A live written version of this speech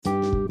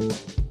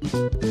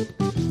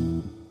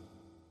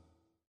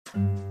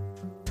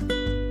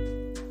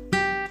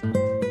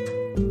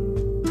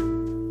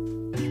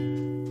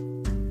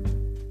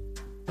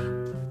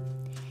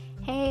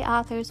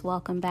authors,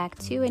 welcome back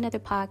to another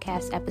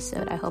podcast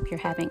episode. I hope you're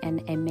having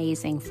an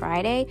amazing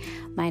Friday.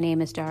 My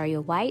name is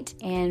Daria White,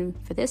 and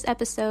for this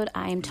episode,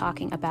 I am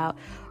talking about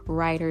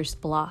writer's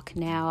block.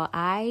 Now,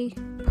 I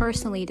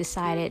personally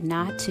decided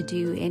not to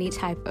do any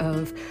type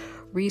of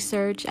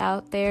research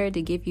out there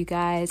to give you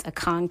guys a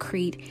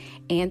concrete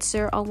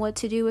answer on what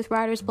to do with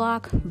writer's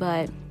block,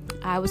 but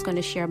I was going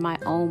to share my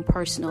own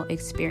personal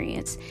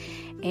experience.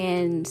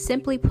 And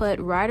simply put,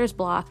 writer's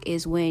block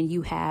is when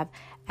you have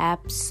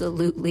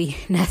absolutely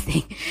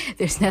nothing.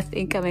 There's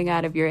nothing coming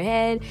out of your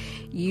head.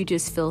 You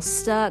just feel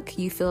stuck.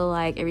 You feel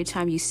like every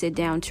time you sit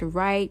down to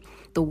write,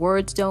 the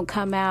words don't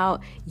come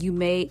out.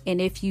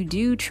 And if you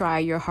do try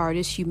your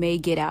hardest, you may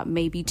get out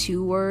maybe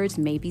 2 words,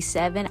 maybe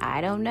 7. I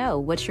don't know.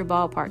 What's your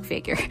ballpark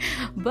figure?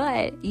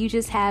 But you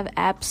just have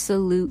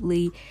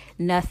absolutely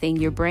nothing.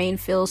 Your brain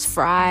feels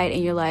fried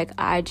and you're like,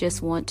 I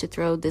just want to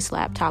throw this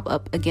laptop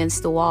up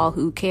against the wall.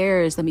 Who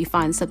cares? Let me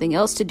find something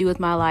else to do with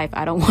my life.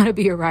 I don't want to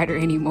be a writer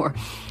anymore.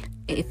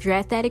 If you're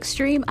at that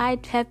extreme, I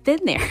have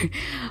been there.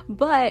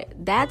 But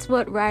that's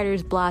what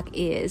writer's block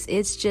is.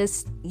 It's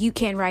just, you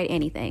can't write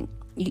anything.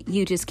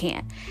 You just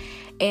can't.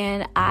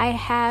 And I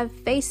have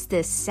faced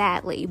this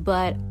sadly,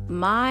 but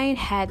mine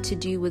had to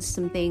do with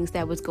some things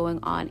that was going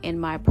on in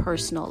my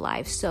personal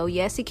life. So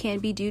yes, it can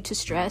be due to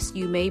stress.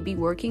 You may be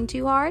working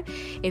too hard.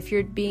 If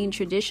you're being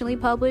traditionally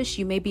published,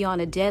 you may be on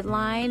a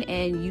deadline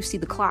and you see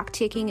the clock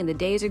ticking and the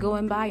days are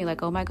going by. You're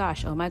like, oh my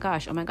gosh, I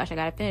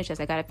gotta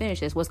finish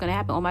this. What's gonna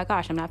happen? Oh my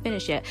gosh, I'm not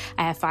finished yet.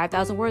 I have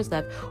 5,000 words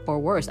left, or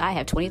worse, I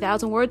have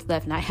 20,000 words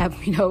left and I have,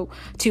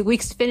 2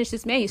 weeks to finish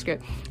this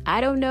manuscript. I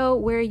don't know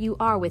where you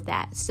are with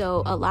that.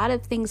 So a lot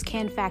of things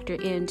can factor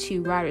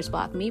into writer's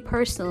block. Me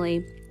personally,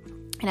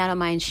 and I don't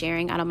mind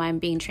sharing, I don't mind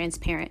being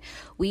transparent,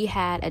 we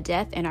had a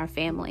death in our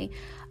family.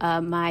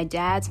 My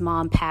dad's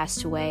mom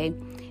passed away.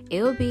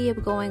 It'll be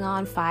going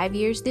on 5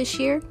 years this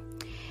year.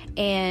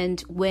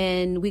 And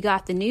when we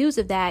got the news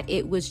of that,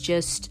 it was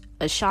just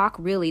a shock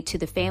really to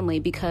the family,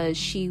 because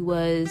she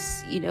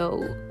was,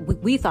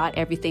 we thought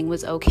everything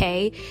was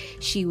okay.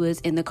 She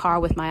was in the car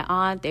with my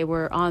aunt. They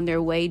were on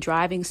their way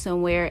driving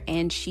somewhere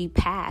and she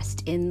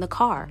passed in the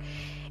car.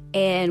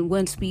 And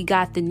once we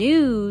got the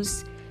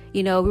news,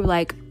 we were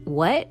like,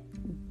 what?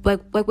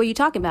 But what are you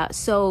talking about?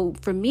 So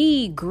for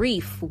me,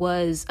 grief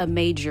was a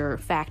major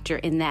factor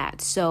in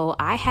that. So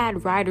I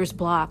had writer's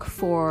block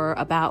for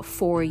about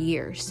 4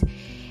 years.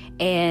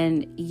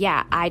 And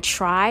yeah, I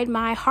tried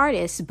my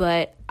hardest,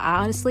 but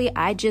honestly,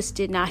 I just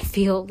did not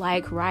feel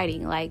like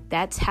writing. Like,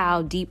 that's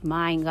how deep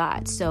mine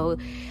got. So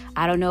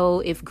I don't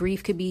know if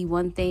grief could be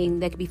one thing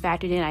that could be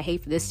factored in. I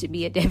hate for this to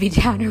be a Debbie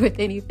Downer with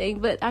anything,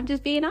 but I'm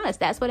just being honest.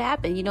 That's what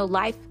happened.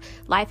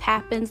 Life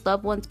happens,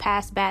 loved ones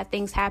pass, bad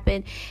things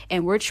happen.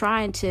 And we're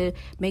trying to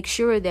make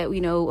sure that,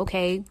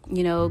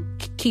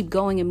 keep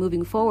going and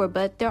moving forward.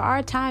 But there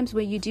are times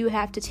when you do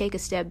have to take a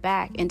step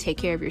back and take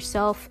care of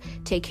yourself,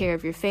 take care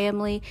of your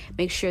family,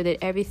 make sure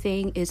that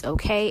everything is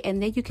okay.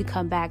 And then you can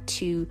come back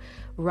to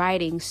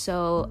writing.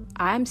 So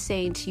I'm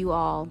saying to you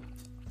all,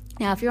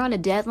 now, if you're on a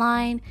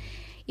deadline,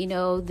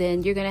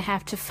 then you're going to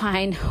have to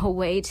find a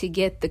way to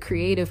get the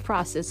creative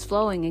process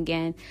flowing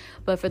again.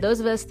 But for those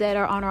of us that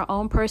are on our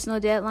own personal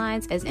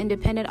deadlines as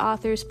independent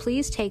authors,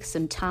 please take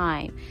some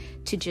time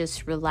to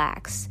just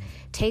relax.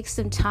 Take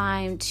some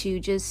time to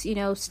just,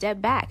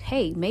 step back.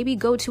 Hey, maybe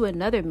go to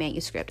another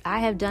manuscript. I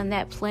have done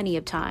that plenty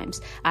of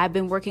times. I've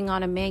been working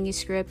on a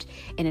manuscript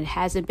and it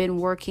hasn't been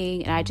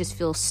working and I just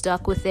feel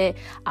stuck with it.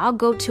 I'll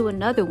go to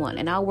another one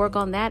and I'll work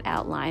on that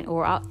outline.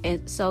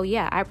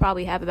 I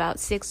probably have about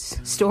 6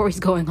 stories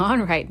going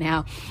on right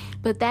now.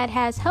 But that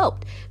has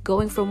helped,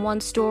 going from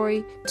one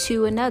story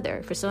to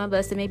another. For some of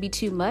us, it may be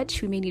too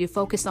much. We may need to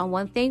focus on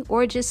one thing,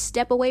 or just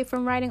step away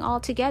from writing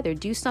altogether.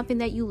 Do something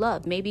that you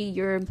love. Maybe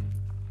your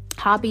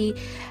hobby,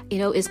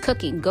 is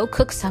cooking. Go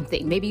cook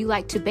something. Maybe you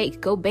like to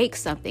bake. Go bake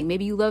something.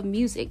 Maybe you love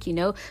music,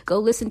 go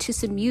listen to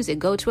some music,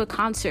 go to a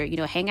concert,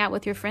 hang out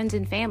with your friends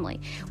and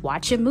family,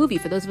 watch a movie.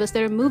 For those of us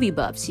that are movie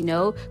buffs,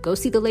 go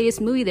see the latest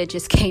movie that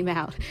just came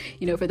out.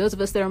 For those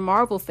of us that are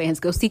Marvel fans,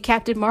 go see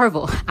Captain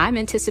Marvel. I'm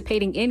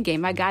anticipating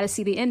Endgame. I got to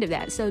see the end of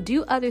that. So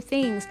do other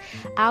things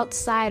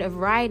outside of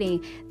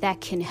writing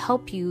that can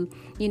help you,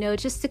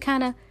 just to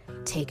kind of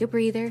take a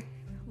breather,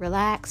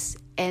 relax,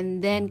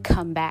 and then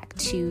come back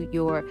to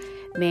your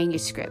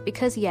manuscript.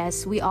 Because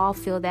yes, we all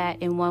feel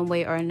that in one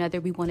way or another.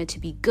 We want it to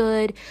be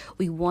good.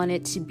 We want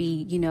it to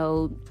be,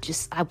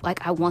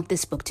 I want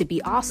this book to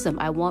be awesome.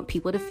 I want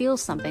people to feel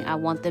something. I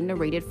want them to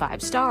rate it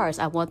 5 stars.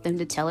 I want them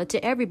to tell it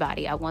to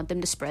everybody. I want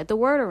them to spread the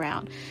word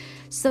around.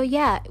 So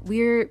yeah,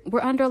 we're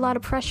under a lot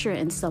of pressure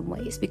in some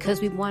ways because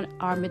we want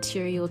our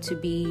material to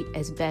be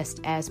as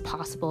best as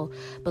possible.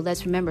 But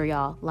let's remember,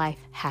 y'all, life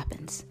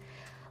happens.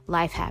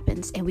 Life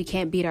happens and we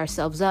can't beat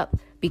ourselves up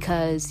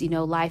because,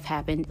 life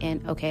happened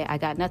and okay, I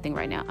got nothing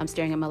right now. I'm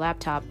staring at my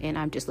laptop and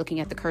I'm just looking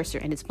at the cursor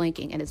and it's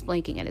blinking and it's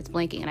blinking and it's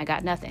blinking and I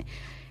got nothing.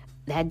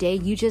 That day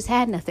you just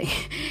had nothing.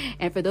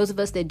 And for those of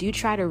us that do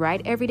try to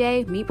write every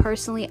day, me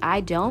personally, I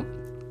don't.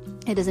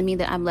 It doesn't mean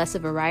that I'm less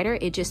of a writer.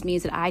 It just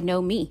means that I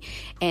know me.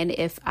 And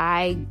if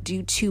I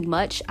do too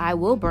much, I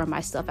will burn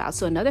myself out.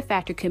 So another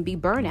factor can be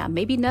burnout.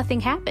 Maybe nothing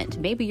happened.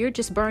 Maybe you're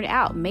just burned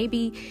out.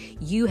 Maybe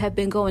you have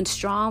been going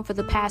strong for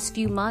the past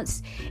few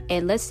months.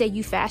 And let's say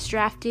you fast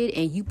drafted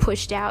and you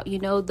pushed out,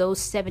 those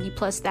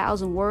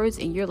 70,000+ words.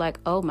 And you're like,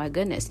 oh my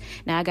goodness,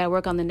 now I got to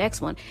work on the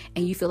next one.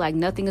 And you feel like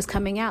nothing is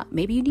coming out.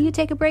 Maybe you need to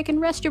take a break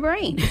and rest your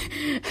brain.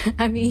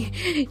 I mean,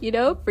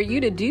 for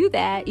you to do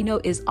that,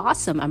 is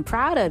awesome. I'm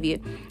proud of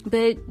you.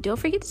 But don't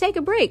forget to take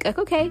a break. Like,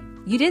 okay,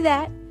 you did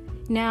that.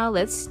 Now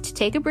let's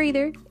take a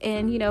breather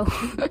and,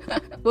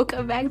 we'll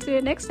come back to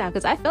it next time.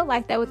 Because I felt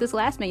like that with this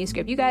last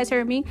manuscript. You guys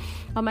heard me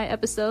on my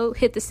episode,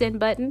 Hit the Send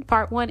Button,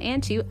 part 1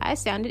 and 2. I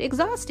sounded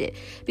exhausted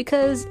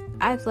because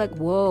I was like,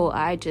 whoa,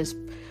 I just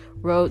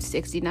wrote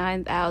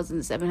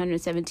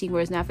 69,717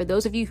 words. Now, for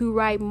those of you who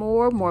write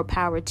more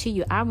power to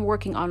you. I'm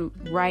working on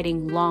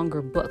writing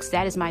longer books.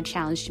 That is my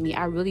challenge to me.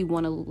 I really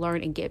want to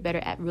learn and get better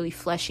at really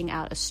fleshing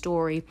out a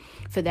story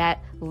for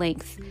that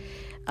length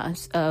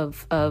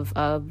of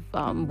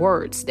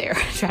words there.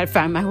 Try to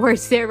find my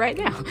words there right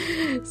now.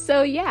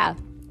 So yeah,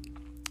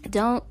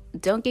 don't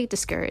get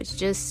discouraged.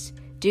 Just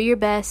do your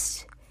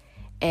best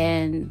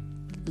and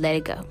let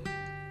it go.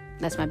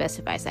 That's my best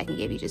advice I can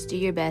give you. Just do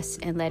your best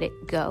and let it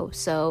go.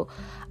 So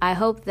I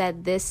hope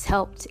that this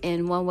helped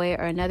in one way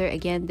or another.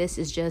 Again, this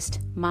is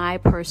just my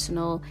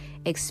personal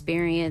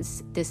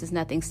experience. This is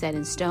nothing set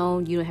in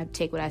stone. You don't have to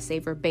take what I say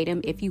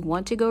verbatim. If you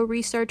want to go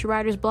research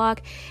writer's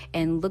block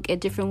and look at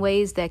different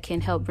ways that can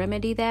help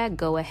remedy that,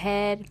 go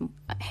ahead.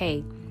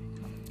 Hey,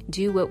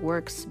 do what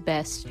works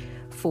best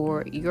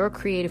for your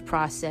creative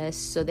process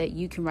so that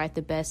you can write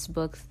the best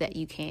books that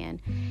you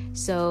can.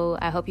 So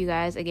I hope you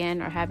guys,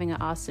 again, are having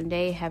an awesome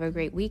day. Have a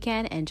great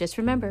weekend. And just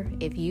remember,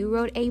 if you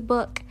wrote a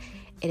book,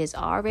 it is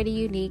already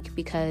unique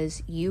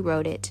because you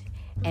wrote it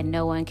and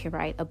no one can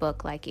write a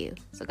book like you.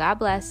 So God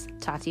bless.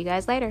 Talk to you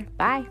guys later.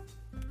 Bye.